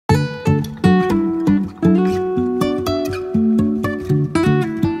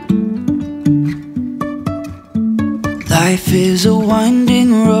Life is a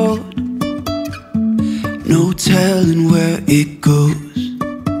winding road, no telling where it goes.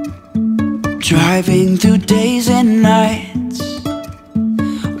 Driving through days and nights,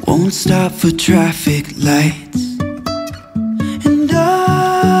 won't stop for traffic lights. And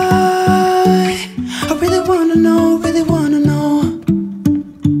I really wanna know,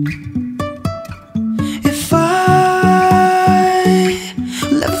 if I'll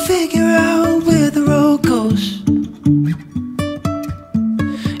ever figure out where the road goes.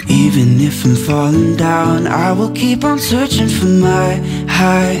 Even if I'm falling down, I will keep on searching for my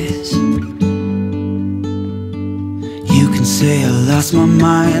highs. You can say I lost my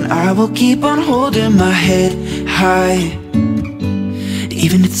mind, I will keep on holding my head high.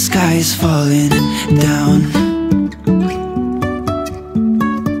 Even if the sky is falling down.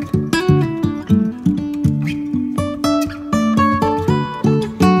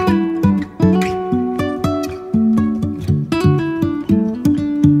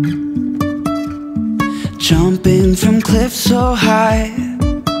 Jumping from cliffs so high,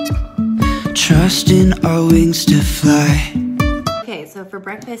 trusting our wings to fly. Okay, so for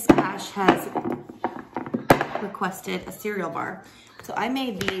breakfast, Ash has requested a cereal bar. So I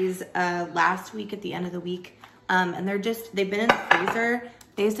made these last week at the end of the week, and they've been in the freezer.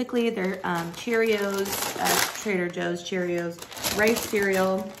 Basically, they're Cheerios, Trader Joe's Cheerios, rice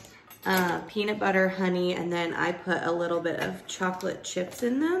cereal, peanut butter, honey, and then I put a little bit of chocolate chips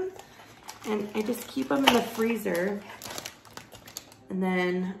in them. And I just keep them in the freezer, and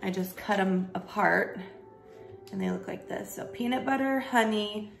then I just cut them apart, and they look like this. So peanut butter,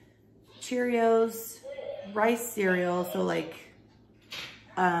 honey, Cheerios, rice cereal, so like,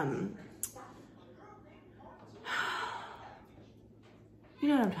 you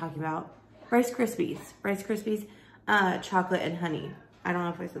know what I'm talking about. Rice Krispies, chocolate and honey. I don't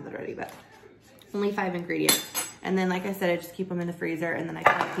know if I said that already, but only 5 ingredients. And then, like I said, I just keep them in the freezer, and then I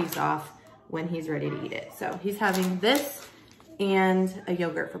cut a piece off when he's ready to eat it. So he's having this and a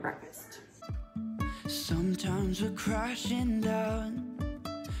yogurt for breakfast. Sometimes we're crashing down,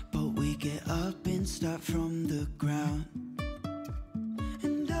 but we get up and start from the ground.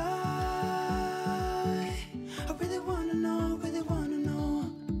 And I really wanna know,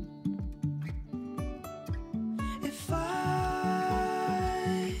 if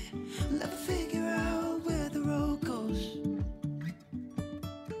I'll ever figure out where the road goes.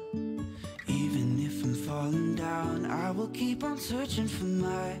 Even if I'm falling down, I will keep on searching for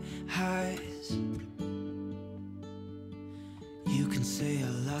my highs. You can say I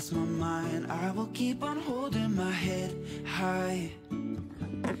lost my mind, I will keep on holding my head high.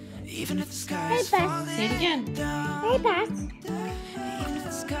 Even if the sky is falling down. Say it again. Hey, Pat. Even if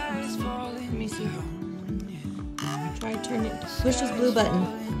the sky is falling. Let me see. Try to turn it. Push this blue button.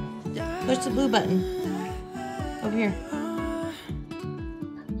 Push the blue button. Over here.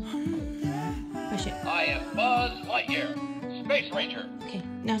 Push it. I am Buzz Lightyear, Space Ranger. Okay,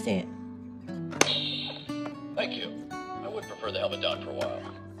 now say it. Thank you. I would prefer the helmet down for a while.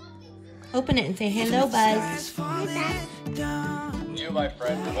 Open it and say, hello, Buzz. You, my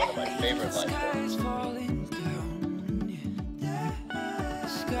friend, are one of my favorite life forms.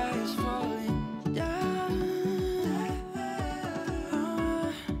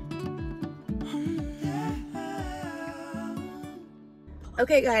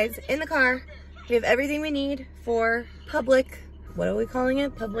 Okay, guys, in the car, we have everything we need for public, what are we calling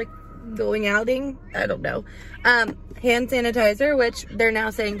it? Public going outing? I don't know. Hand sanitizer, which they're now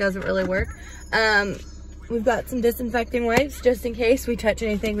saying doesn't really work. We've got some disinfecting wipes just in case we touch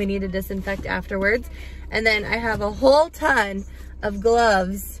anything we need to disinfect afterwards. And then I have a whole ton of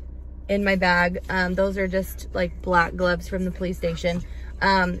gloves in my bag. Those are just like black gloves from the police station.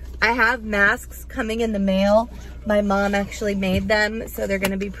 I have masks coming in the mail. My mom actually made them, so they're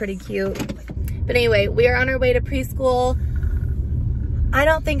gonna be pretty cute. But anyway, we are on our way to preschool. I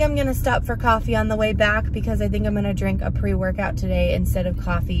don't think I'm gonna stop for coffee on the way back because I think I'm gonna drink a pre-workout today instead of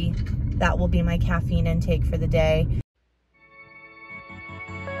coffee. That will be my caffeine intake for the day.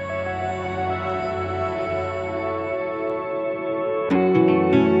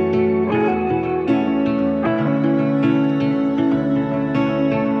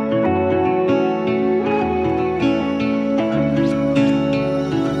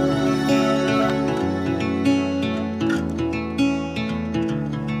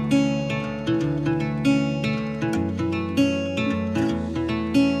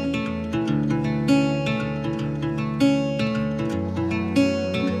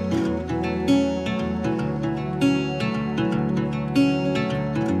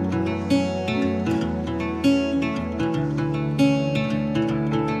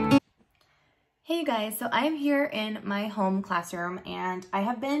 guys, so I am here in my home classroom and I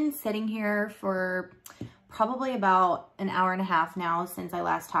have been sitting here for probably about an hour and a half now since I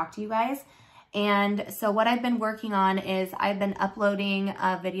last talked to you guys. And so what I've been working on is I've been uploading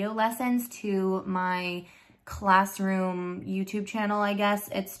video lessons to my classroom YouTube channel, I guess.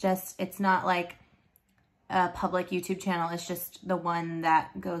 It's not like a public YouTube channel. It's just the one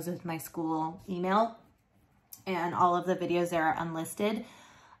that goes with my school email, and all of the videos there are unlisted.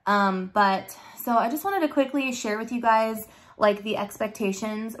 But so I just wanted to quickly share with you guys like the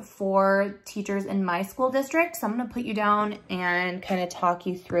expectations for teachers in my school district. So I'm going to put you down and kind of talk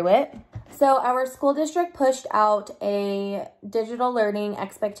you through it. So our school district pushed out a digital learning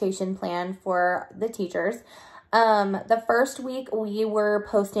expectation plan for the teachers. The first week we were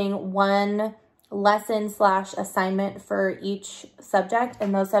posting one lesson / assignment for each subject,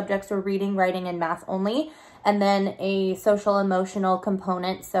 and those subjects were reading, writing, and math only. And then a social emotional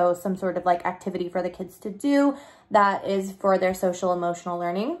component, so some sort of like activity for the kids to do that is for their social emotional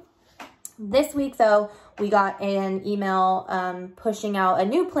learning. This week though, we got an email pushing out a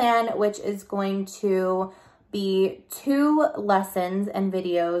new plan, which is going to be 2 lessons and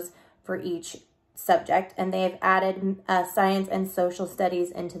videos for each subject, and they've added science and social studies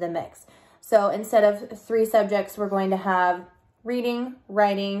into the mix. So instead of 3 subjects, we're going to have reading,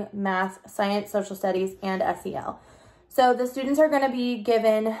 writing, math, science, social studies, and SEL. So the students are going to be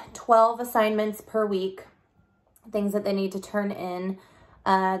given 12 assignments per week, things that they need to turn in.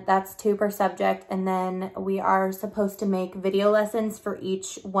 That's 2 per subject. And then we are supposed to make video lessons for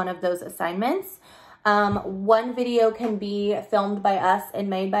each one of those assignments. One video can be filmed by us and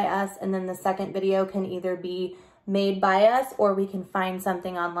made by us, and then the second video can either be made by us or we can find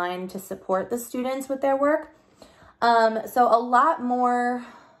something online to support the students with their work. So a lot more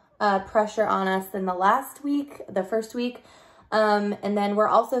pressure on us than the first week. And then we're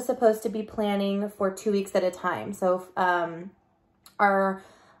also supposed to be planning for 2 weeks at a time. So our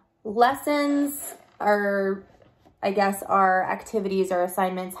lessons, our activities or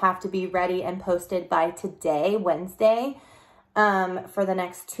assignments have to be ready and posted by today, Wednesday, for the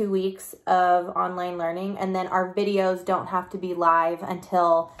next 2 weeks of online learning. And then our videos don't have to be live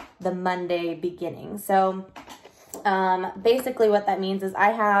until the Monday beginning. So basically what that means is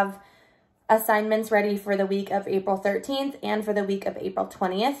I have assignments ready for the week of April 13th and for the week of April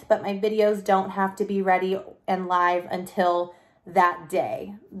 20th, but my videos don't have to be ready and live until that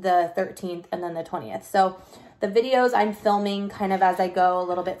day, the 13th and then the 20th. So the videos I'm filming kind of as I go, a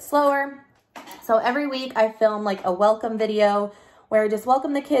little bit slower. So every week I film like a welcome video where I just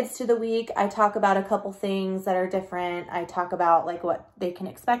welcome the kids to the week. I talk about a couple things that are different. I talk about like what they can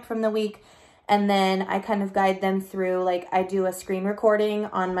expect from the week. And then I kind of guide them through, like I do a screen recording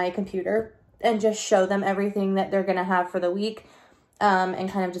on my computer and just show them everything that they're going to have for the week, and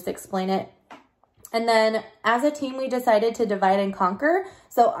kind of just explain it. And then as a team, we decided to divide and conquer.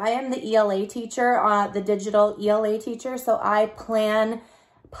 So I am the ELA teacher, the digital ELA teacher. So I plan,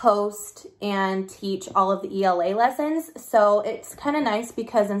 post, and teach all of the ELA lessons. So it's kind of nice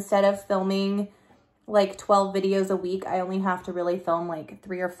because instead of filming like 12 videos a week, I only have to really film like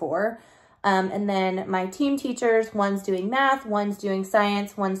 3 or 4. And then my team teachers, one's doing math, one's doing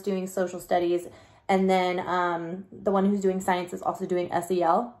science, one's doing social studies, and then the one who's doing science is also doing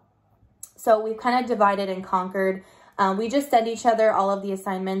SEL. So we've kind of divided and conquered. We just send each other all of the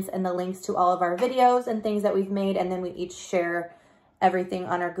assignments and the links to all of our videos and things that we've made, and then we each share everything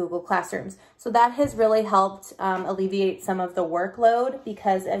on our Google Classrooms. So that has really helped alleviate some of the workload,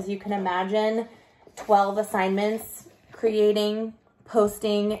 because as you can imagine, 12 assignments, creating,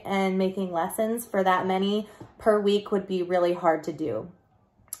 posting, and making lessons for that many per week would be really hard to do.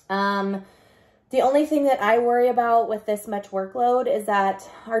 The only thing that I worry about with this much workload is that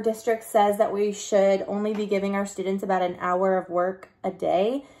our district says that we should only be giving our students about an hour of work a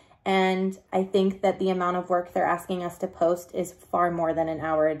day. And I think that the amount of work they're asking us to post is far more than an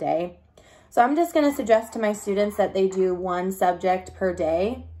hour a day. So I'm just going to suggest to my students that they do 1 subject per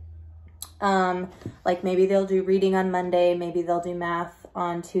day. Like maybe they'll do reading on Monday, maybe they'll do math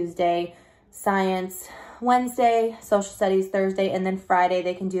on Tuesday, science Wednesday, social studies Thursday, and then Friday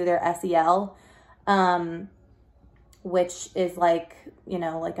they can do their SEL, which is like, you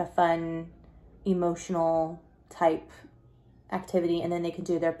know, like a fun, emotional type activity, and then they can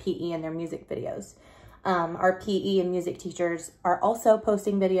do their PE and their music videos. Our PE and music teachers are also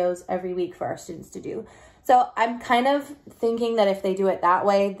posting videos every week for our students to do. So I'm kind of thinking that if they do it that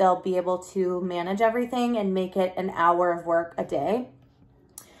way, they'll be able to manage everything and make it an hour of work a day.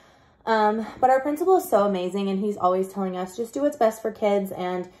 But our principal is so amazing, and he's always telling us, just do what's best for kids.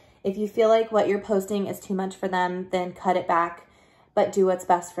 And if you feel like what you're posting is too much for them, then cut it back. but do what's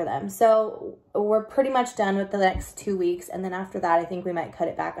best for them. So we're pretty much done with the next 2 weeks. And then after that, I think we might cut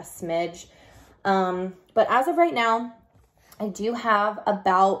it back a smidge. But as of right now, I do have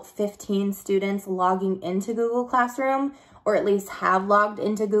about 15 students logging into Google Classroom, or at least have logged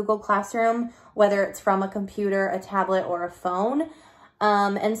into Google Classroom, whether it's from a computer, a tablet, or a phone.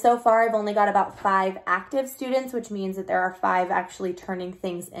 And so far, I've only got about 5 active students, which means that there are 5 actually turning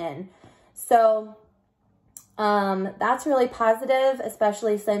things in. So that's really positive,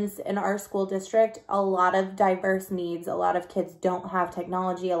 especially since in our school district, a lot of diverse needs. A lot of kids don't have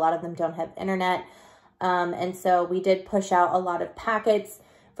technology. A lot of them don't have internet. And so we did push out a lot of packets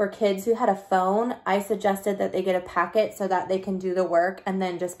for kids who had a phone. I suggested that they get a packet so that they can do the work and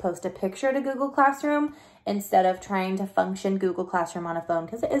then just post a picture to Google Classroom instead of trying to function Google Classroom on a phone,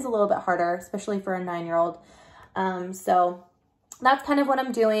 because it is a little bit harder, especially for a 9-year-old. So that's kind of what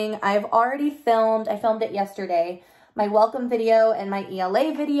I'm doing. I've already filmed, I filmed it yesterday, my welcome video and my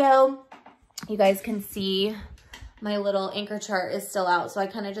ELA video. You guys can see my little anchor chart is still out, so I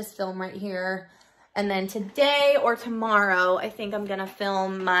kind of just film right here. And then today or tomorrow, I think I'm gonna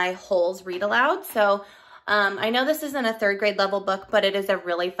film my Holes read aloud. So I know this isn't a 3rd grade level book, but it is a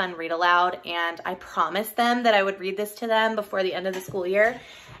really fun read aloud. And I promised them that I would read this to them before the end of the school year.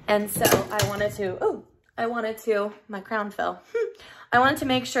 And so I wanted to, my crown fell. I wanted to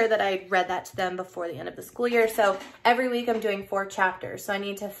make sure that I read that to them before the end of the school year. So every week I'm doing 4 chapters. So I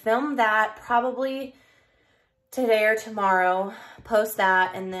need to film that probably today or tomorrow, post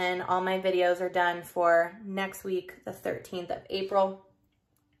that, and then all my videos are done for next week, the 13th of April.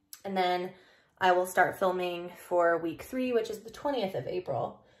 And then I will start filming for week 3, which is the 20th of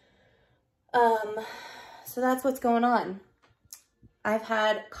April. So that's what's going on. I've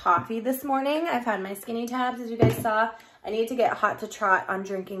had coffee this morning. I've had my skinny tabs, as you guys saw. I need to get hot to trot on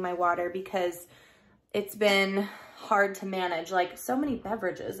drinking my water because it's been hard to manage, like so many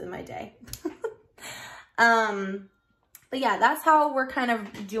beverages in my day. But yeah, that's how we're kind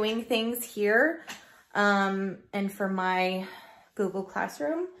of doing things here. And for my Google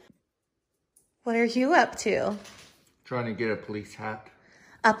Classroom. What are you up to? Trying to get a police hat.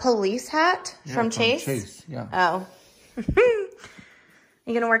 A police hat? Yeah, from Chase? Chase, yeah. Oh.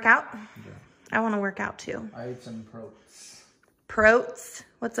 You gonna work out? Yeah. I want to work out too. I ate some protes. Protes?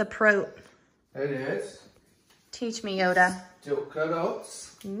 What's a prote? It is. Teach me, Yoda. Still cut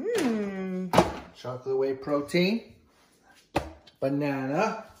oats. Mmm. Chocolate whey protein.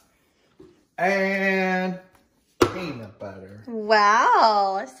 Banana. And peanut butter.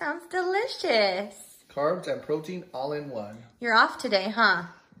 Wow, it sounds delicious. Carbs and protein all in one. You're off today, huh?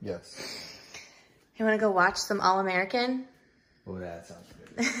 Yes. You want to go watch some All-American? Oh, that sounds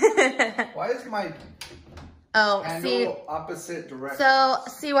good. Why is my handle opposite direction? So,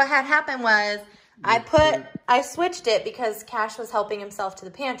 see what had happened was I switched it because Cash was helping himself to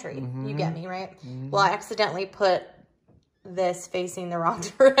the pantry. You get me, right? Well, I accidentally put this facing the wrong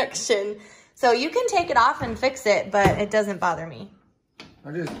direction. So you can take it off and fix it, but it doesn't bother me.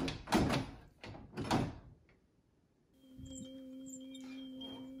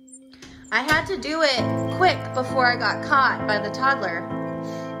 I had to do it quick before I got caught by the toddler.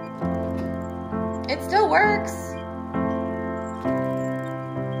 It still works.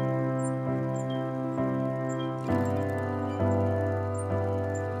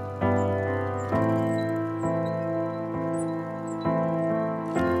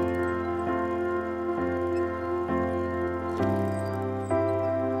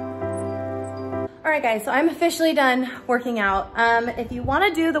 All right, guys, so I'm officially done working out. If you want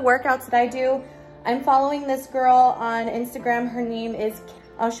to do the workouts that I do, I'm following this girl on Instagram. Her name is,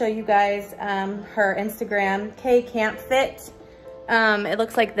 I'll show you guys her Instagram, K Camp Fit. It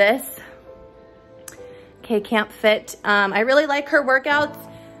looks like this, K Camp Fit. I really like her workouts.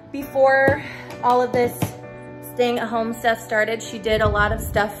 Before all of this staying at home stuff started, she did a lot of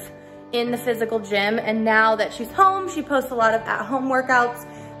stuff in the physical gym, and now that she's home, she posts a lot of at-home workouts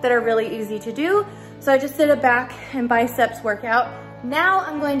that are really easy to do. So I just did a back and biceps workout. Now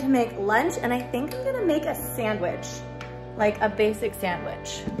I'm going to make lunch, and I think I'm gonna make a sandwich, like a basic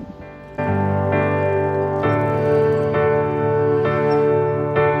sandwich.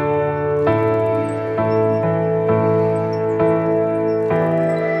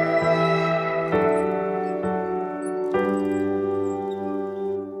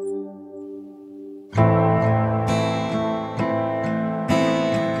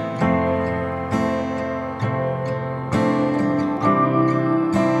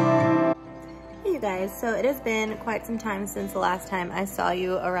 So it has been quite some time since the last time I saw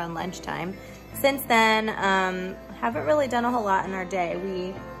you around lunchtime. Since then, haven't really done a whole lot in our day.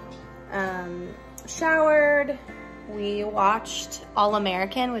 We showered, we watched All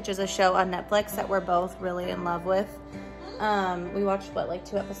American, which is a show on Netflix that we're both really in love with. We watched, what, like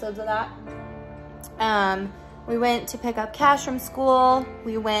 2 episodes of that? We went to pick up Cash from school.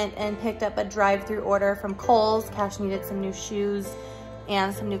 We went and picked up a drive-through order from Kohl's. Cash needed some new shoes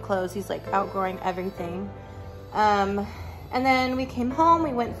and some new clothes. He's like outgrowing everything. And then we came home.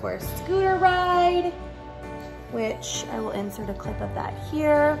 We went for a scooter ride, which I will insert a clip of that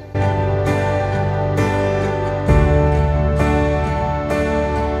here.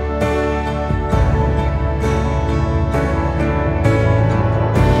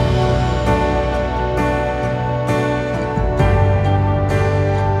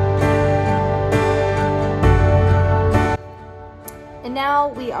 And now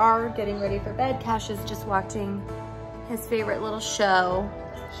we are getting ready for bed. Cash is just watching his favorite little show.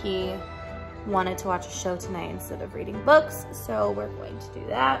 He wanted to watch a show tonight instead of reading books, so we're going to do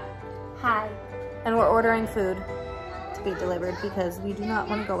that. Hi. And we're ordering food to be delivered because we do not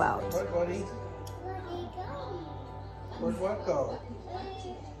want to go out. What, buddy? Where'd what go?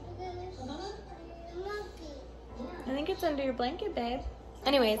 I think it's under your blanket, babe.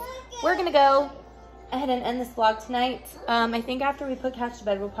 Anyways, we're gonna go ahead and end this vlog tonight. I think after we put Cash to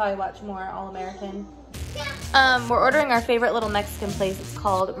bed, we'll probably watch more All American. We're ordering our favorite little Mexican place. It's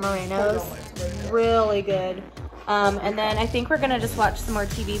called Moreno's. Really good. And then I think we're gonna just watch some more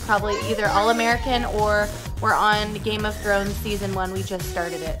TV, probably either All American or we're on Game of Thrones season 1. We just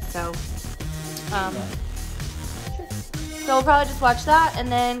started it, so so we'll probably just watch that and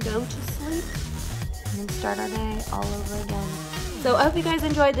then go to sleep and then start our day all over again. So I hope you guys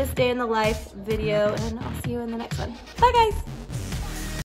enjoyed this day in the life video, and I'll see you in the next one. Bye guys.